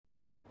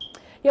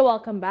You're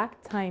welcome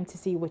back. Time to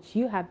see what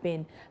you have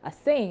been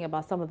saying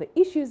about some of the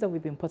issues that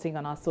we've been putting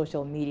on our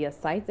social media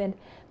sites, and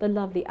the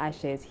lovely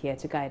Aisha is here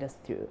to guide us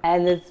through.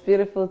 And it's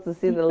beautiful to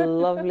see the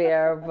lovely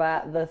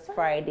Araba this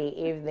Friday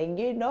evening.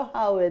 You know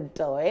how we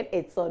do it.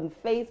 It's on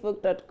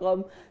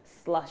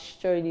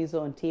facebook.com/Joy News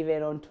on TV,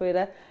 and on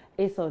Twitter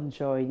it's on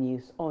Joy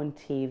News on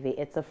TV.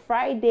 It's a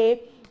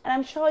Friday, and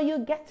I'm sure you're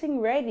getting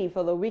ready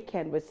for the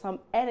weekend with some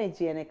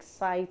energy and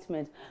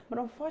excitement. But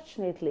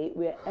unfortunately,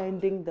 we're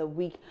ending the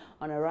week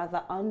on a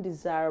rather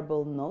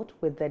undesirable note,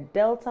 with the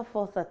Delta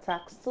Force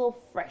attack still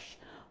fresh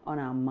on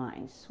our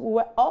minds. We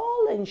were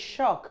all in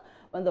shock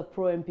when the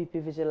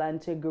pro-MPP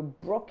vigilante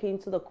group broke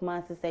into the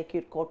Kumasi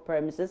Circuit Court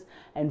premises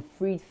and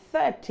freed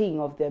 13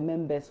 of their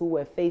members who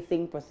were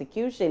facing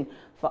prosecution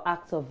for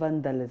acts of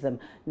vandalism.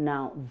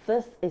 Now,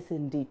 this is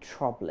indeed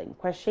troubling.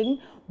 Question: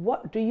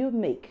 what do you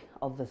make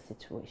of the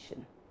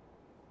situation?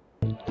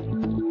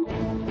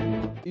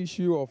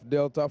 Issue of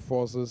Delta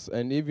forces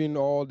and even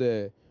all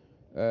the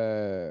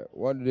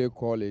what do they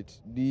call it?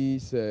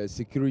 These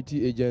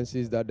security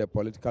agencies that the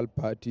political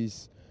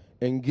parties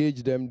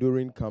engage them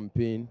during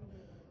campaign,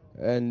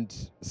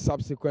 and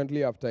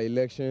subsequently after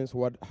elections,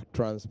 what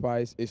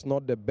transpires is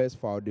not the best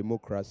for our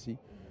democracy.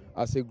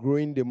 As a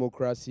growing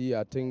democracy,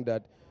 I think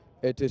that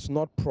it is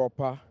not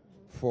proper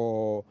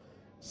for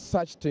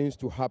such things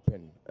to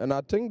happen. And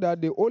I think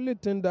that the only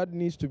thing that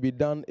needs to be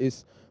done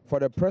is for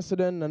the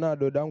President, Nana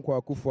Addo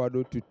Dankwa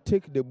Akufo-Addo, to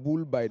take the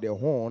bull by the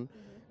horn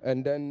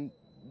and then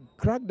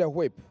crack the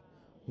whip.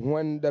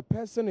 When the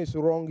person is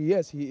wrong,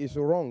 yes, he is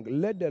wrong.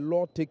 Let the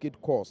law take its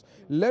course.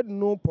 Let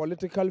no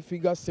political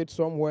figure sit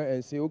somewhere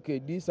and say, okay,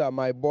 these are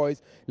my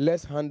boys,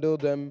 let's handle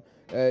them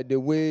the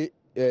way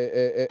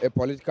a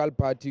political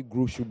party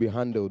group should be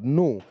handled.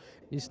 No.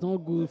 It's not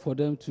good for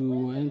them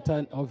to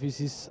enter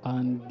offices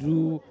and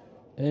do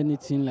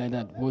anything like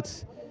that,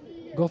 but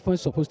government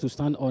is supposed to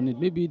stand on it.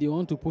 Maybe they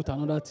want to put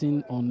another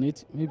thing on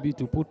it, maybe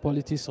to put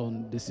politics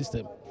on the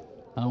system,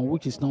 and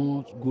which is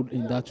not good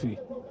in that way.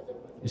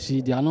 You see,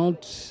 they are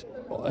not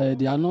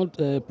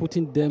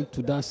putting them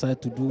to that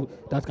side to do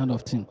that kind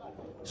of thing.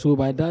 So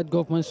by that,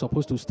 government is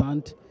supposed to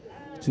stand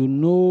to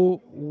know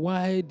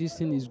why this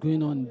thing is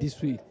going on this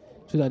way,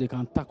 so that they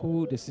can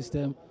tackle the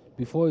system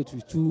before it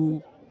is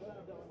too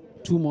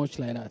much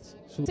like that.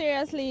 So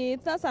seriously,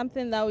 it's not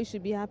something that we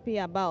should be happy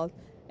about.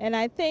 And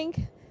I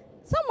think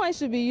someone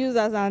should be used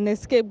as an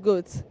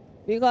scapegoat,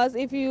 because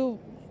if you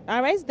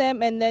arrest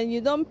them and then you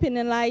don't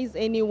penalize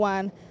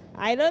anyone,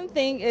 I don't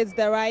think it's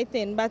the right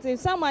thing. But if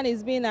someone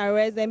is being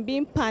arrested and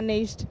being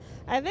punished,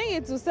 I think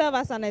it will serve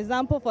as an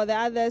example for the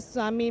others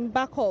to,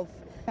 back off.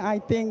 I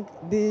think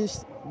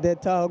this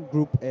Delta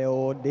group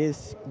or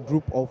this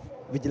group of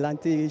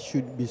vigilantes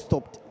should be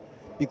stopped,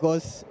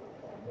 because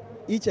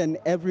each and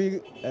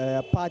every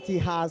party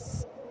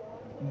has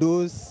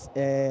those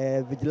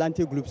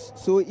vigilante groups.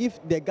 So if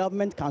the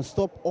government can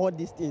stop all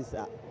these things,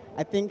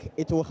 I think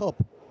it will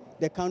help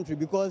the country,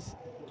 because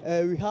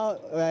we have,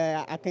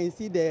 I can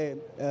see the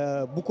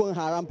Boko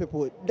Haram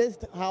people. That's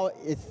how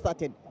it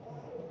started,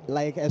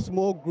 like a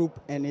small group,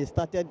 and it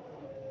started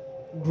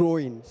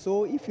growing.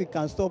 So if we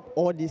can stop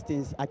all these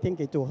things, I think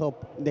it will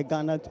help the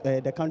Ghana,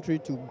 the country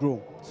to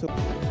grow. So.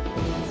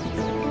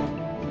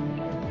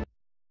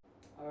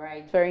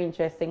 Very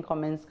interesting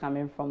comments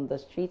coming from the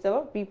streets. A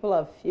lot of people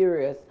are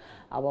furious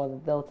about the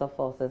Delta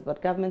forces,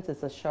 but government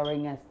is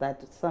assuring us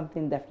that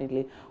something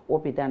definitely will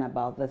be done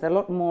about this. A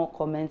lot more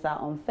comments are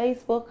on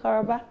Facebook,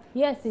 Karaba.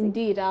 Yes,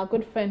 indeed. Our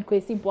good friend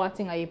Kwesi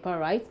Boateng Ayepa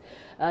writes,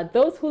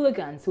 those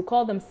hooligans who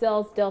call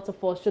themselves Delta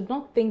Force should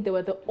not think they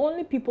were the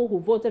only people who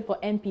voted for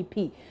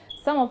MPP.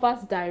 Some of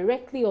us,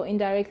 directly or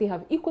indirectly,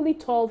 have equally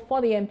toiled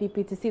for the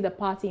MPP to see the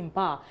party in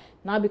power.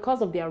 Now,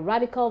 because of their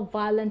radical,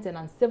 violent and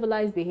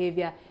uncivilized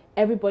behavior,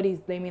 everybody is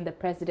blaming the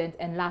president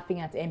and laughing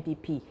at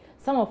MPP.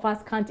 Some of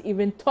us can't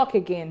even talk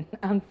again,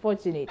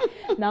 unfortunately.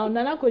 Now,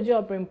 Nana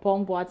Kojo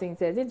Brimpong Boateng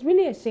says, it's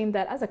really a shame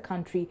that as a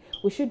country,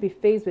 we should be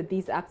faced with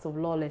these acts of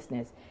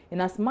lawlessness. In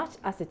as much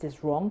as it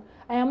is wrong,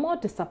 I am more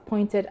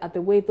disappointed at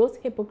the way those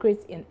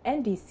hypocrites in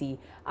NDC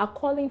are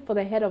calling for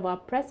the head of our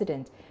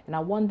president. And I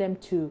want them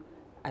to,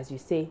 as you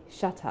say,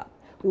 shut up.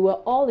 We were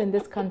all in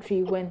this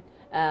country when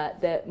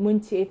the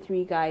Muntie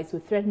 3 guys who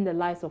threatened the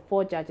lives of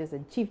 4 judges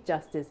and Chief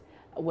Justice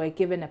were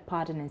given a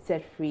pardon and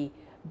set free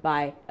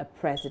by a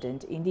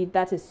president. Indeed,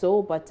 that is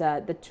so, but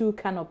the two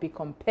cannot be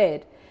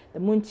compared. The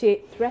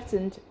Munche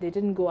threatened, they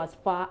didn't go as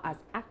far as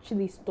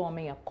actually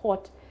storming a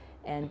court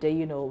and,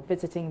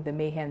 visiting the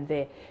mayhem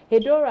there.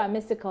 Hedora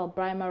Mystical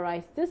Brima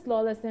writes, this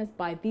lawlessness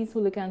by these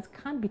hooligans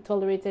can't be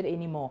tolerated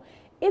anymore.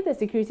 If the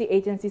security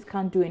agencies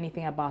can't do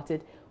anything about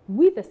it,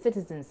 we the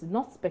citizens,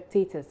 not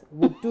spectators,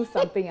 would do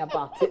something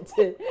about it.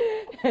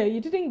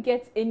 You didn't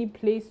get any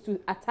place to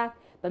attack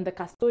than the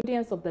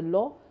custodians of the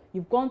law.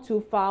 You've gone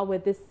too far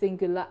with this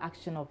singular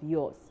action of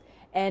yours.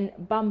 And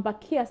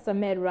Bambakia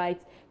Samed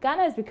writes,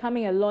 Ghana is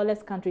becoming a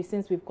lawless country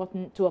since we've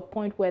gotten to a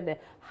point where the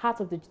heart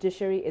of the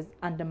judiciary is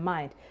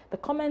undermined. The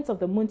comments of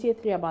the Muntie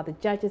 3 about the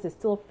judges is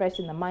still fresh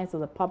in the minds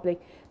of the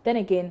public. Then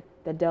again,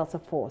 the Delta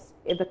Force.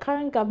 If the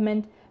current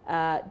government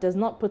does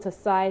not put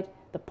aside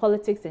the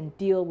politics and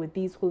deal with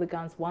these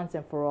hooligans once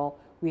and for all,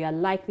 we are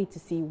likely to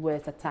see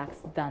worse attacks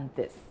than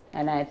this.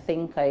 And I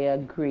think I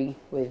agree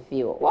with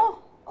you.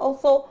 Well,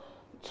 also,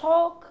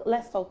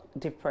 let's talk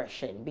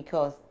depression,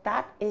 because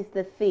that is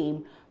the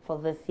theme for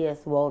this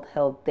year's World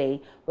Health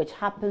Day, which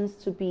happens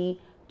to be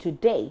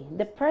today.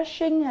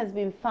 Depression has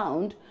been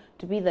found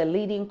to be the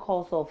leading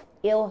cause of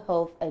ill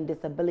health and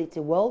disability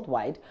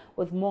worldwide,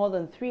 with more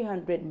than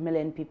 300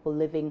 million people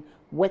living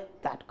with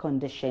that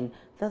condition.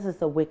 This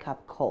is a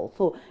wake-up call.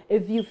 So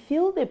if you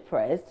feel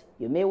depressed,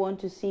 you may want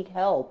to seek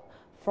help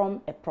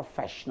from a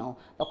professional.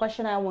 The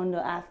question I want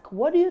to ask,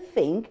 what do you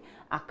think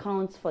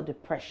accounts for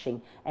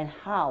depression, and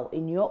how,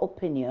 in your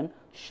opinion,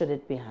 should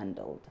it be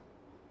handled?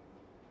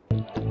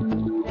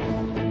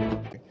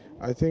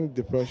 I think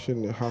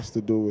depression has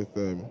to do with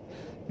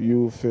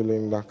you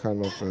feeling that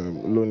kind of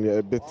lonely,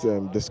 a bit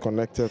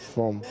disconnected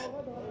from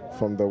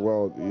the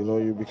world. You know,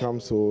 you become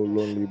so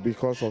lonely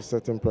because of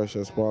certain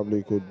pressures. Probably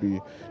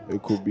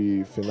it could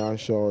be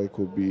financial, it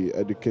could be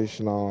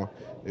educational,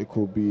 it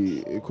could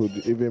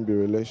even be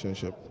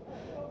relationship.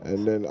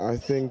 And then I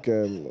think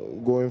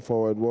going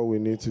forward, what we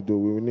need to do,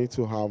 we need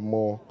to have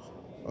more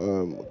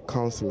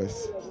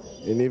counselors,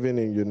 and even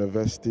in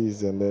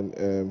universities, and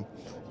then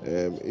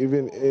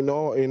even in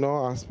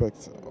all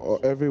aspects or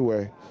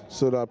everywhere,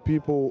 so that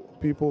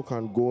people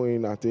can go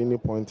in at any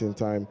point in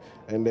time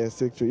and then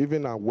stick to,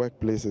 even at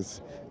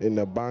workplaces, in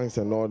the banks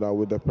and all that,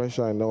 with the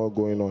pressure and all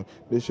going on,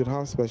 they should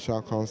have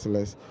special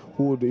counselors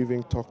who would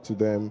even talk to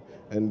them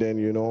and then,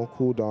 you know,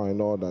 cool down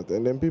and all that.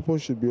 And then people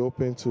should be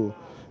open to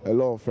a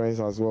lot of friends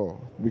as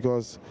well,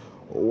 because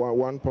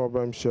one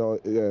problem shared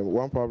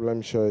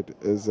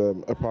is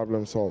a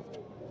problem solved.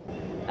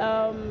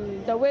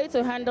 The way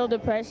to handle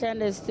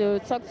depression is to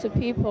talk to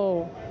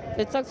people,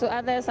 to talk to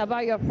others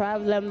about your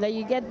problem, then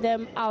you get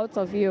them out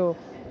of you.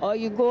 Or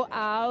you go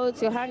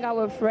out, you hang out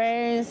with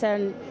friends,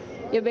 and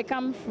you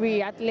become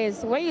free at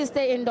least. When you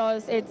stay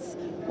indoors, it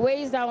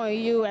weighs down on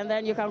you, and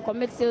then you can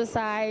commit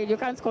suicide, you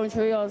can't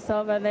control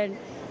yourself, and then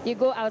you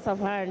go out of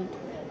hand.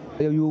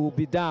 You will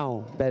be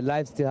down, but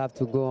life still have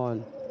to go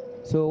on.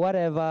 So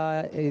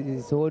whatever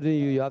is holding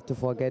you, you have to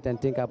forget and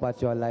think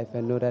about your life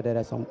and know that there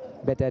are some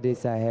better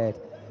days ahead.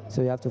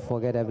 So you have to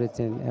forget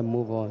everything and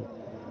move on.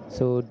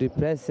 So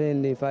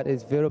depression, in fact,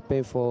 is very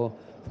painful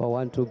for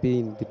one to be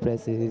in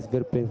depression. It's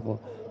very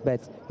painful.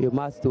 But you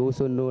must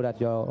also know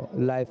that your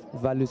life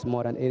values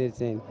more than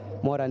anything,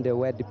 more than the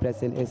word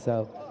depression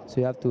itself. So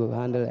you have to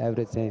handle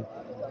everything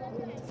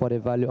for the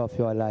value of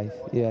your life.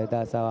 Yeah,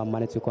 that's how I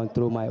managed to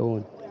control my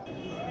own.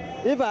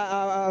 If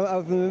I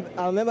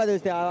remember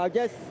those things, I'll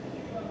just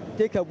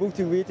take a book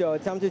to read, or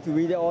something to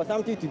read, or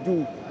something to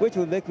do, which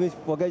will make me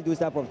forget those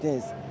type of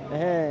things.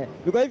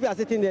 Because if you are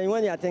sitting there,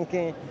 when you are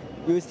thinking,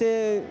 you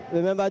still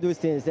remember those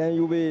things, and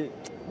you'll be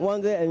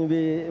wondering, and you'll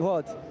be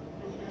what?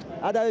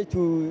 Either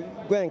to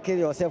go and kill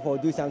yourself or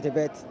do something,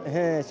 but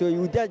so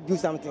you just do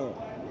something,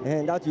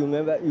 and that you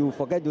remember, you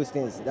forget those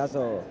things. That's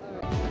all.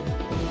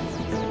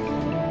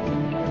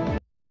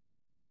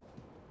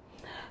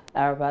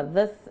 But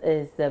this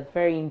is a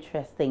very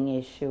interesting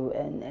issue,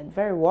 and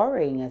very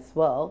worrying as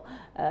well,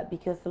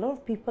 because a lot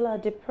of people are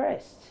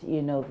depressed,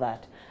 you know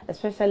that,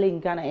 especially in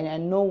Ghana.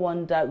 And no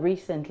wonder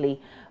recently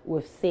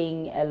we've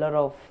seen a lot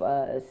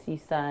of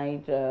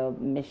seaside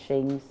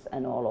missions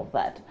and all of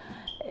that.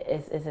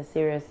 It's a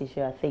serious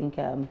issue, I think.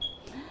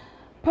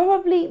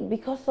 Probably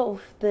because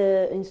of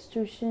the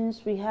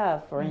institutions we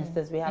have. For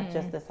instance, we have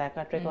just the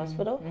psychiatric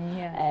hospital,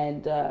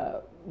 and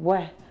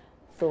where.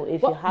 So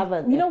if you have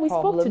a we problem,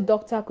 spoke to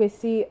Dr.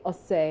 Kwesi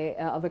Osei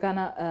of the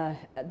Ghana,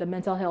 the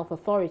Mental Health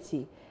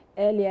Authority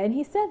earlier, and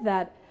he said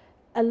that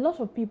a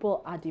lot of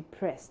people are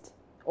depressed,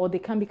 or they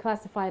can be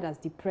classified as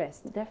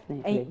depressed.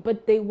 Definitely.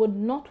 But they would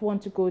not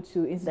want to go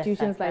to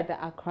institutions like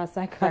the Accra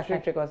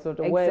Psychiatric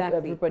Hospital, where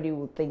everybody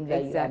would think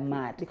that you are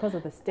mad. Because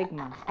of the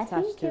stigma I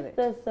attached think to if it.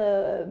 there's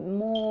a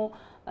more,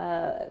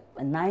 a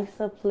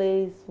nicer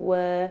place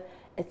where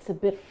it's a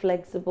bit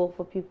flexible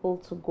for people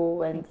to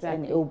go, and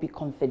it will be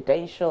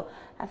confidential,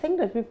 I think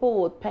that people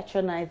would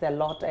patronize a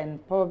lot,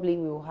 and probably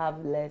we will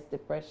have less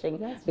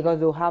depression, because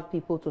they'll have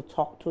people to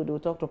talk to. They'll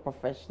talk to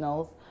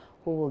professionals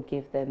who will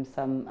give them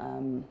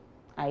some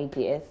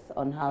ideas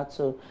on how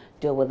to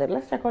deal with it.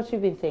 Let's check what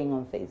you've been saying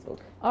on Facebook.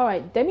 All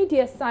right, Demi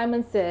Dear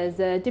Simon says,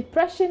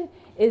 depression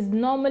is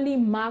normally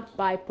marked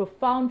by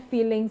profound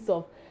feelings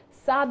of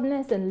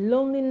sadness and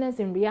loneliness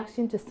in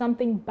reaction to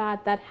something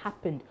bad that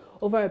happened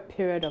over a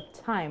period of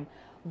time.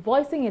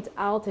 Voicing it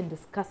out and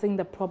discussing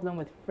the problem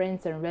with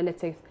friends and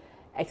relatives,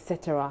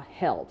 etc.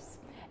 helps.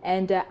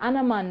 And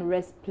Anaman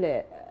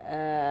Resple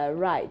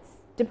writes,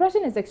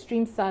 depression is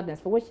extreme sadness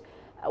for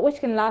which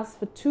can last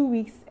for 2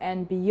 weeks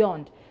and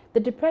beyond.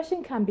 The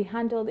depression can be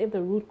handled if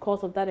the root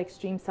cause of that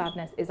extreme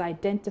sadness is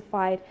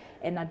identified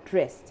and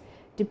addressed.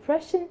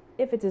 Depression,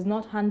 if it is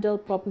not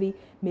handled properly,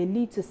 may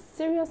lead to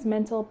serious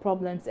mental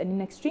problems and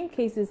in extreme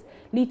cases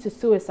lead to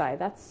suicide.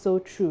 That's so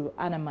true,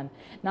 Anaman.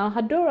 Now,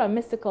 Hadora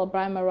Mystical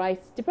Brahma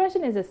writes,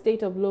 depression is a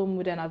state of low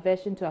mood and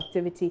aversion to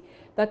activity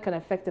that can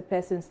affect a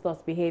person's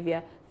thoughts,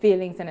 behavior,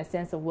 feelings, and a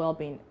sense of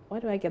well-being. Why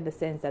do I get the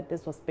sense that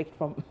this was picked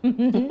from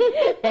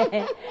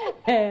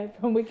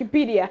from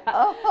Wikipedia?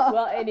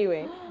 Well,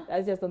 anyway,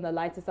 that's just on the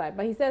lighter side.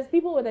 But he says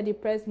people with a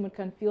depressed mood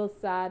can feel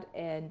sad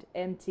and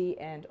empty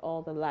and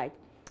all the like.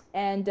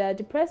 And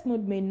depressed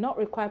mood may not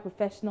require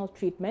professional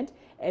treatment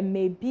and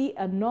may be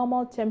a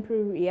normal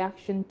temporary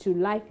reaction to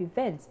life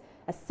events,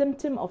 a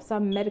symptom of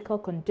some medical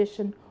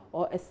condition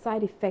or a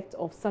side effect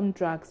of some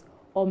drugs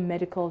or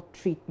medical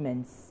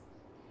treatments.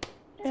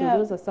 So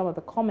those are some of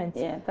the comments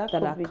that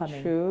are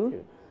coming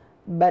through.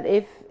 But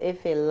if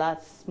it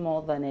lasts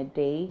more than a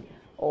day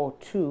or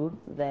two,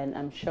 then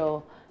I'm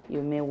sure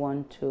you may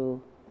want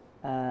to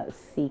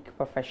seek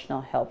professional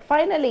help.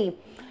 Finally,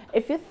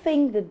 if you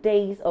think the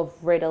days of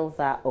riddles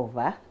are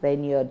over,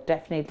 then you're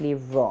definitely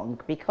wrong,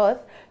 because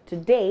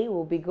today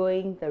we'll be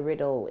going the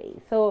riddle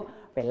way. So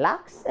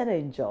relax and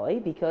enjoy,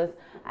 because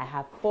I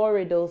have 4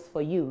 riddles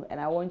for you and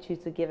I want you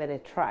to give it a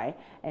try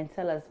and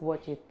tell us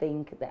what you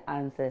think the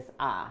answers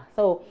are.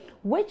 So,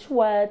 which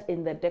word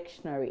in the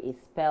dictionary is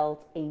spelled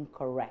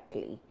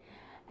incorrectly?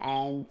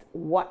 And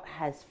what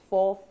has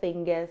 4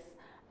 fingers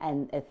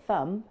and a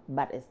thumb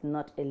but is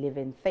not a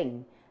living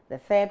thing? The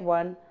third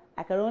one,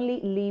 I can only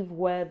live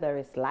where there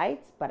is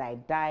light, but I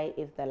die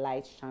if the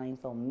light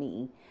shines on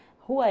me.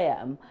 Who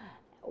am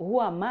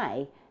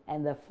I?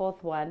 And the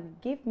fourth one,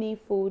 give me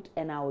food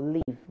and I'll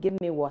live. Give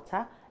me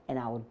water and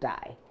I'll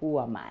die. Who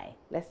am I?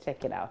 Let's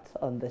check it out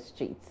on the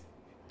streets.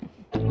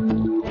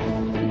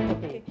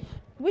 Okay.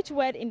 Which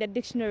word in the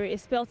dictionary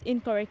is spelled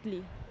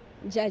incorrectly?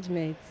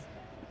 Judgment.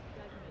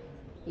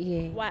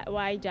 Yeah.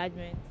 Why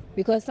judgment?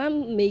 Because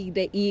some make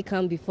the E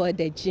come before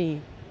the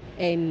G,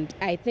 and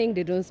I think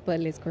they don't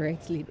spell it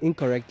correctly.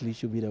 Incorrectly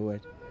should be the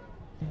word.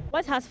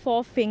 What has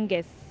 4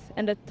 fingers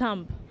and a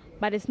thumb,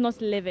 but it's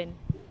not living?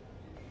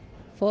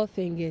 4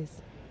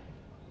 fingers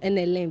and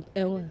a limb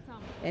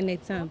and a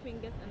thumb. 4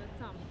 fingers and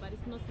a thumb, but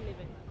it's not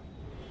living.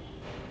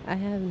 I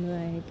have no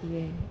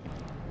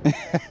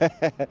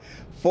idea.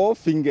 4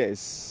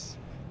 fingers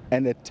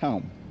and a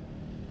thumb,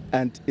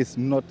 and it's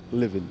not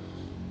living.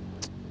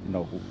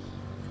 No.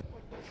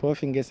 4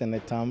 fingers and a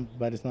thumb,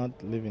 but it's not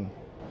living.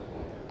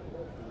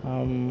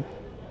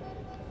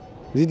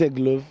 Is it a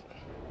glove?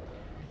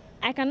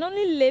 I can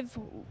only live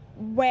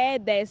where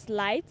there's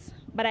light,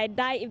 but I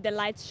die if the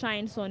light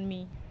shines on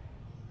me.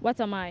 What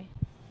am I?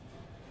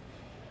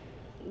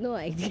 No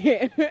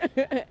idea.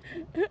 The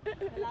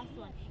last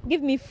one.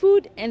 Give me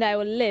food and I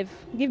will live.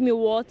 Give me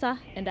water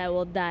and I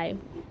will die.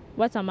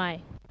 What am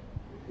I?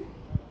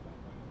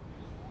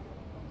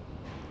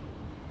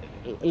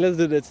 Let's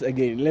do this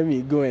again. Let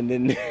me go and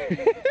then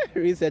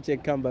research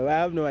and come back. I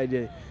have no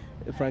idea,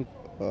 Frank.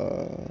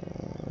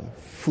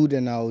 Food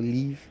and I'll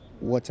live,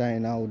 water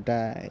and I'll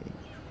die.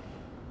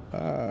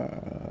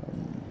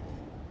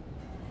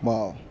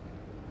 Wow.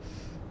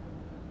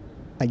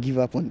 I give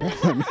up on that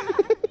one.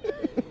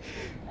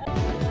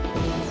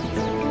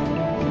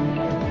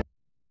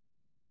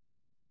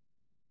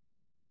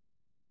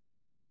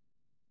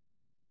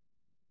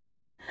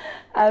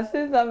 I've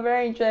seen some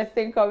very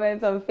interesting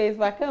comments on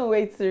Facebook. I can't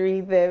wait to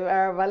read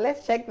them. But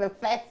let's check the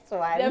first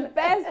one. The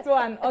first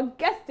one,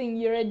 Augustine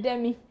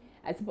Uredemi.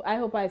 I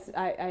hope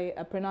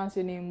I pronounce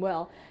your name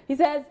well. He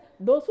says,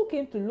 those who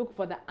came to look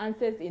for the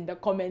answers in the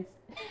comments,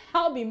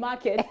 I'll be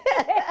marked.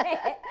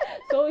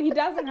 So he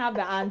doesn't have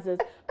the answers.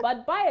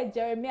 But Bayer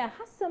Jeremiah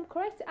has some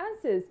correct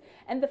answers.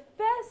 And the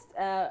first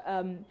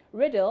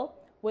riddle,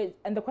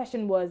 and the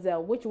question was,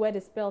 which word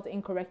is spelled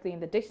incorrectly in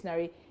the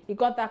dictionary? He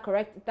got that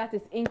correct. That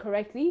is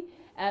incorrectly.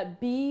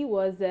 B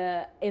was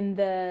in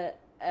the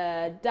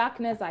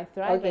darkness I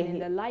thrive, and in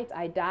the light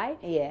I die.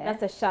 Yeah.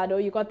 That's a shadow.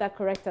 You got that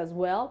correct as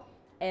well.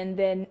 And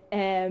then,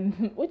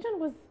 which one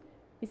was,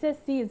 he says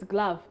C is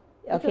glove.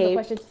 Which was the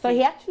question to so C?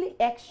 he actually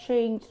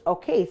exchanged,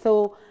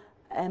 so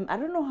I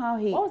don't know how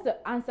he... What was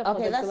the answer for the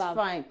glove? Okay, that's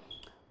fine.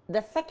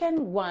 The second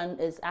one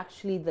is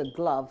actually the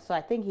glove. So I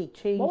think he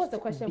changed... What was the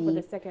question for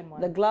the second one?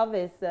 The glove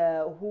is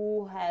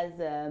who has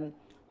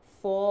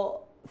 4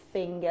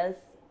 fingers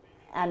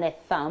and a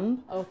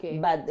thumb,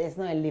 but it's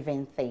not a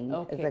living thing.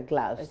 It's a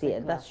glove.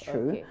 That's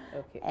true.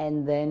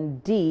 And then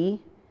D,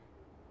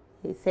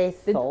 he says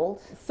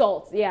salt.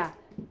 Salt, yeah.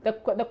 The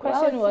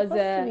question was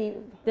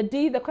the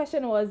D. The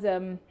question was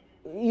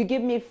you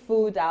give me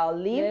food, I'll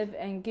live,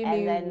 and give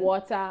me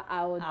water,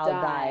 I'll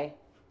die.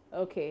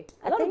 Okay.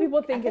 A lot of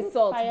people think it's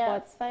salt,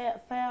 but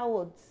fire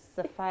would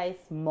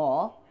suffice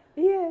more.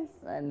 Yes.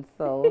 And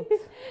salt.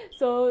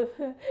 So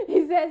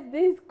he says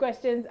these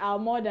questions are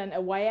more than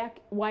a WAEC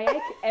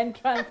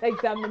entrance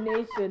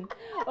examination.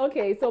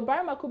 Okay, so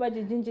Barry Makuba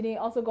Jinjini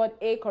also got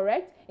A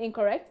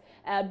incorrect.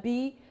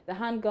 B, the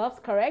hand gloves,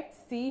 correct.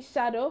 C,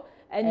 shadow.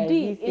 And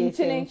D,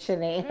 inchine.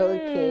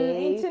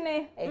 Okay.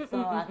 It's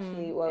not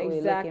actually what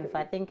we're looking for.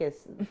 I think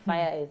it's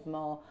fire is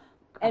more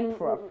And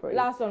appropriate.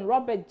 last one,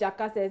 Robert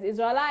Jaka says,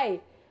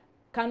 Israelite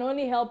can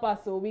only help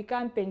us, so we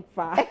can't think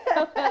far.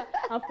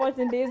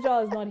 Unfortunately, Israel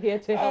is not here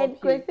to help And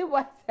Kwesi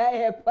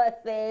Wasayepa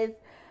says,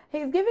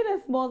 he's giving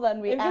us more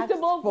than we asked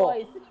Invisible for.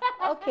 voice.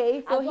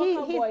 Okay, so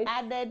Azoka he's voice.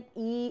 added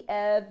E,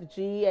 F,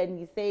 G, and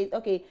he says,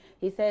 okay,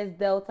 he says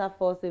Delta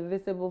Force,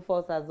 Invisible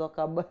Force,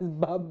 Azoka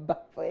Bamba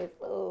Force.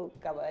 Oh,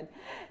 come on.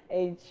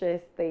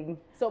 Interesting.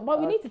 So, but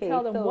we need to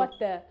tell them so what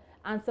the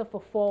answer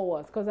for 4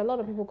 was, because a lot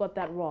of people got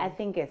that wrong. I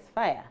think it's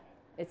fire.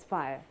 It's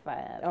fire.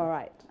 Fire. All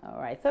right. All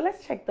right. So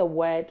let's check the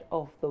word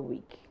of the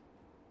week.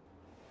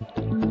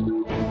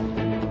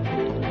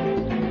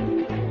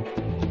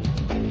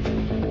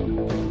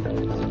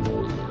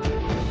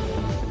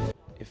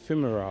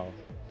 Ephemeral.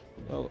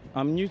 Well,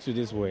 I'm new to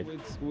this word.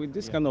 With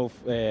this kind of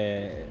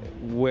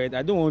word,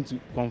 I don't want to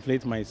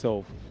conflate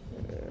myself.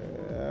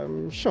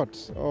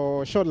 Short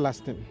or short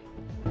lasting.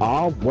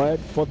 Our word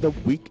for the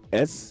week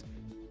is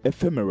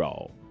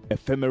ephemeral.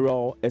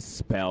 Ephemeral is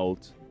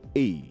spelled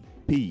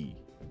E-P-H-E-M-E-R-A-L.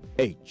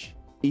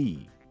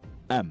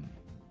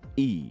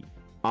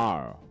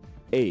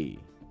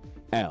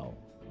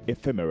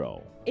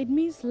 Ephemeral. It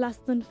means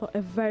lasting for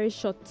a very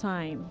short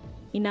time.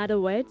 In other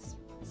words,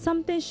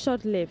 something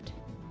short-lived,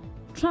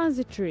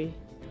 transitory,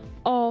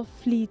 or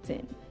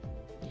fleeting.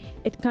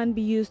 It can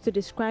be used to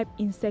describe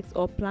insects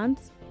or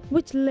plants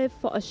which live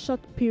for a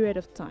short period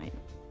of time.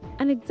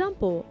 An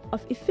example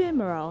of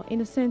ephemeral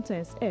in a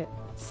sentence is: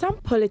 some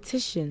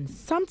politicians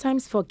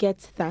sometimes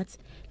forget that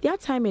their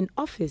time in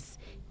office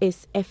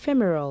is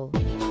ephemeral.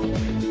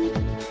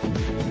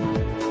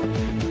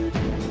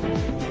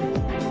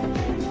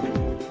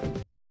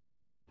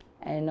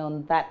 And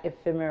on that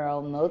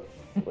ephemeral note,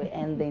 we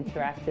end the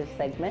interactive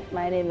segment.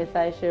 My name is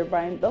Aisha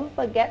Ibrahim. Don't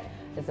forget,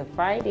 it's a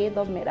Friday.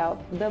 Don't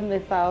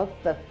miss out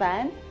the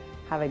fan.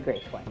 Have a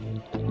great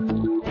one.